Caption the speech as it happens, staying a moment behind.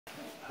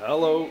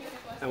Hello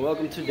and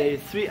welcome to day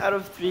 3 out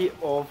of 3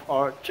 of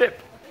our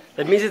trip.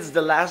 That means it's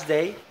the last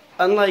day.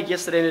 Unlike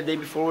yesterday and the day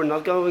before, we're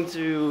not going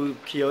to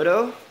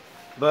Kyoto,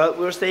 but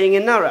we're staying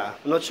in Nara.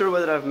 I'm not sure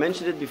whether I've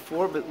mentioned it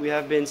before, but we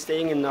have been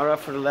staying in Nara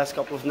for the last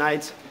couple of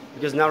nights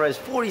because Nara is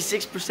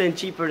 46%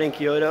 cheaper than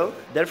Kyoto.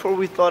 Therefore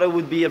we thought it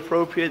would be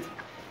appropriate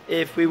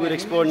if we would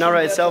explore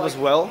Nara itself as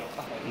well.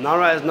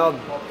 Nara is not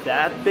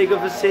that big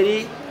of a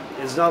city.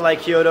 It's not like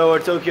Kyoto or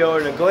Tokyo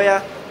or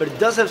Nagoya, but it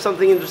does have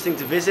something interesting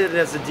to visit, and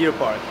that's the deer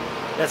park.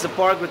 That's a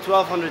park with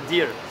 1,200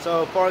 deer,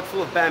 so a park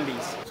full of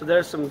Bambis. So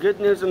there's some good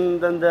news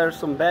and then there's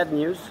some bad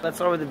news. Let's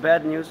start with the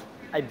bad news.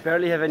 I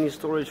barely have any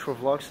storage for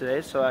vlogs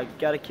today, so I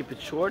gotta keep it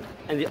short.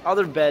 And the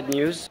other bad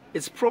news,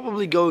 it's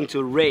probably going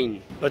to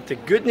rain. But the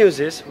good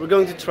news is, we're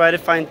going to try to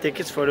find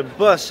tickets for the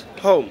bus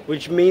home,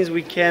 which means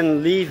we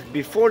can leave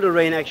before the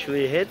rain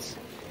actually hits,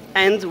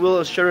 and will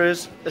assure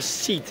us a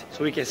seat,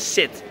 so we can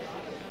sit.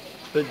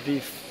 But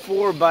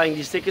before buying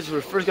these tickets,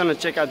 we're first gonna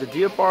check out the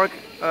deer park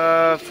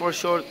for a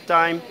short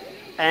time,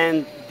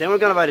 and then we're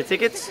gonna buy the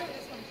tickets.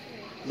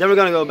 Then we're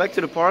gonna go back to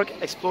the park,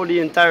 explore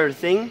the entire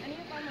thing,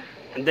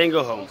 and then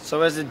go home.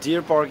 So as the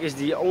deer park is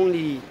the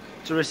only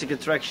touristic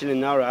attraction in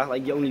Nara,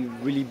 like the only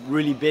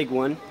really big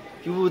one,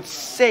 you would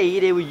say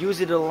they would use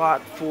it a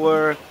lot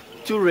for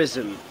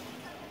tourism.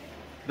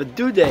 But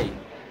do they?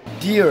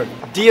 Deer,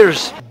 deer,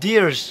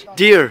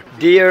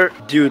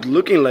 dude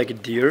looking like a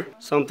deer,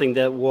 something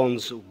that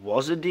once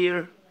was a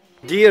deer.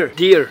 Deer.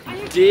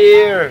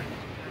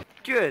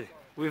 Good,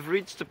 we've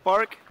reached the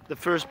park, the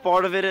first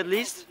part of it at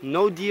least.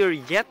 No deer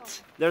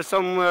yet, they're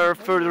somewhere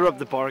further up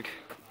the park.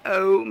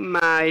 Oh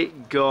my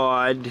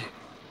god,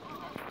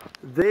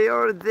 they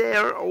are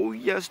there, oh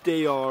yes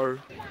they are.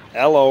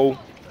 Hello,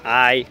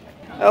 hi,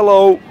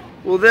 hello,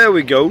 well there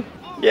we go.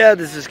 Yeah,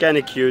 this is kind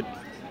of cute.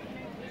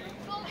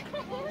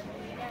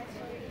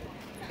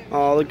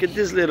 Oh, look at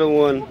this little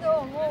one.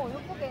 Oh,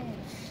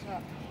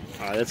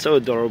 that's so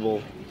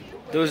adorable.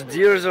 Those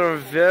deers are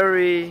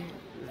very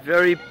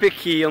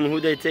picky on who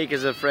they take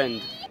as a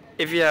friend.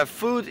 If you have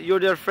food,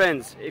 you're their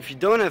friends. If you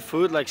don't have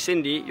food, like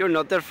Cindy, you're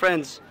not their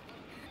friends.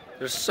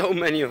 There's so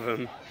many of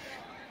them.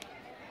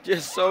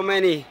 Just so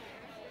many.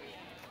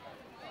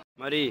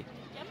 Marie,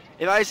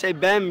 if I say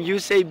Bam, you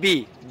say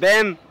B.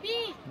 Bam,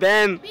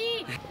 Bam.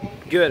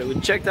 Good, we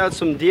checked out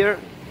some deer.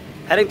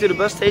 Heading to the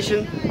bus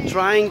station,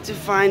 trying to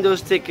find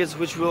those tickets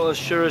which will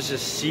assure us a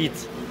seat.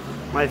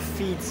 My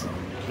feet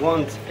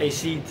want a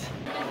seat.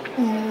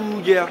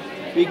 Ooh yeah,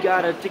 we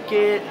got a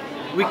ticket.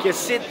 We can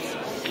sit,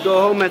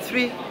 go home at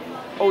 3.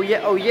 Oh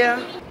yeah, oh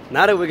yeah.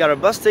 Now that we got our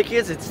bus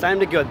tickets, it's time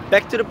to go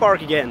back to the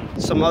park again.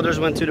 Some others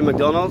went to the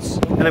McDonald's,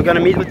 and I'm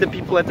gonna meet with the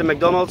people at the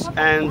McDonald's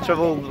and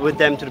travel with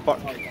them to the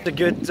park. It's a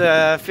good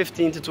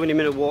 15 to 20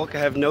 minute walk. I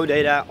have no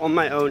data on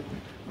my own,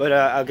 but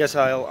I guess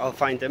I'll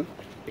find them.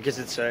 Because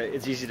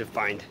it's easy to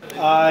find.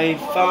 I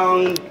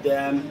found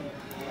them.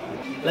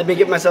 Let me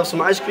get myself some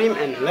ice cream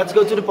and let's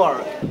go to the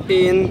park.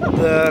 In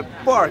the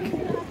park.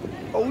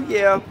 Oh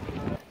yeah.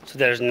 So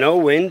there's no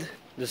wind.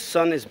 The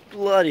sun is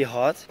bloody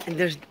hot. And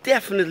there's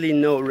definitely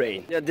no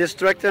rain. Yeah,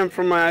 distract them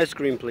from my ice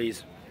cream,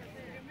 please.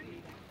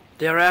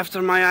 They're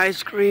after my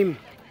ice cream.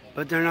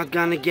 But they're not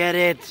gonna get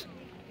it.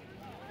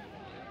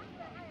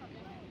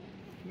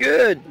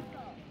 Good.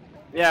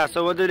 Yeah,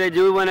 so what do they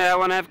do when I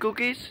wanna have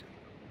cookies?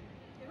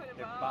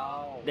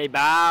 They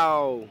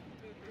bow.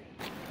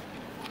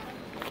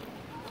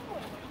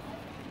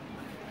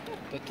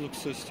 That looks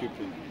so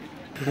stupid.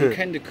 I'm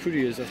kind of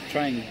curious of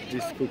trying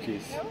these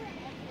cookies.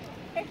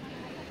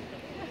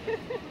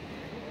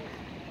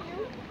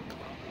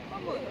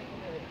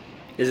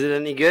 Is it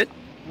any good?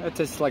 It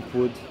tastes like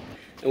wood.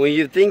 And when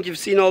you think you've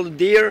seen all the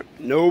deer,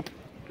 nope.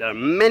 There are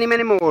many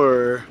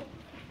more.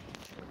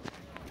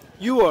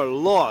 You are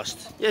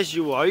lost. Yes,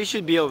 you are. You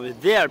should be over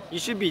there. You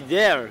should be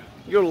there.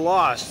 You're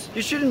lost.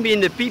 You shouldn't be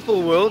in the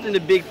people world, in the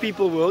big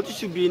people world. You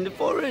should be in the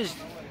forest.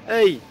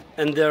 Hey.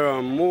 And there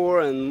are more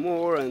and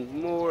more and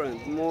more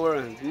and more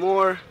and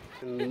more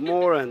and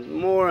more and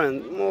more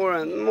and more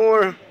and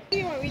more.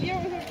 Can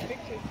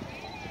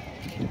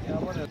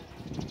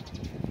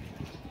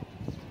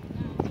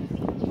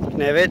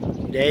I have it?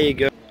 There you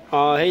go.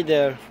 Oh, hey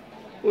there.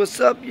 What's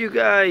up, you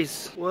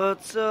guys?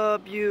 What's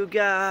up, you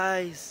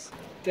guys?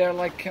 They're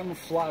like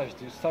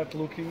camouflaged. You start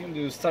looking and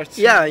you start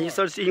seeing Yeah, you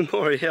start seeing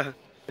more, yeah.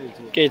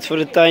 Okay, it's for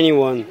the tiny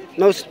one.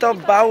 No,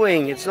 stop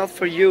bowing. It's not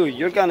for you.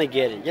 You're gonna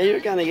get it. Yeah,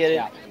 you're gonna get it.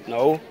 Yeah.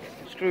 No,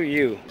 screw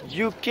you.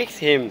 You kicked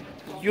him.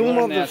 You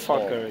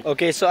motherfucker.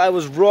 Okay, so I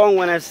was wrong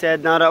when I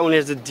said Nara only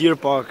has the deer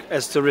park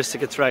as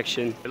touristic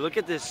attraction. Look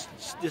at this,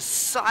 the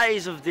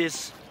size of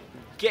this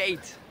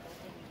gate.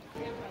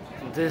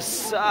 The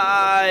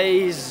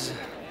size.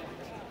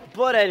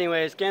 But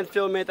anyways, can't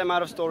film it. I'm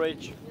out of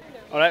storage.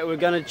 All right, we're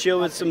gonna chill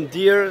with some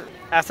deer.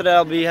 After that,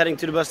 I'll be heading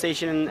to the bus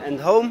station and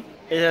home.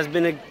 It has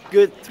been a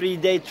good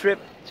 3-day trip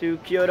to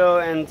Kyoto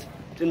and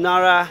to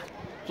Nara.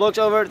 Vlog's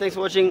over. Thanks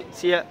for watching.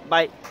 See ya.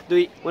 Bye.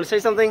 Doei. Want to say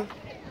something?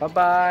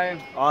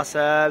 Bye-bye.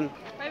 Awesome.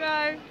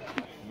 Bye-bye.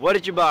 What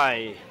did you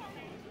buy?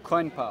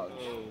 Coin pouch.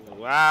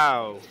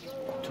 Wow.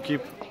 To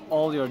keep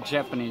all your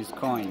Japanese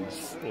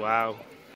coins. Wow.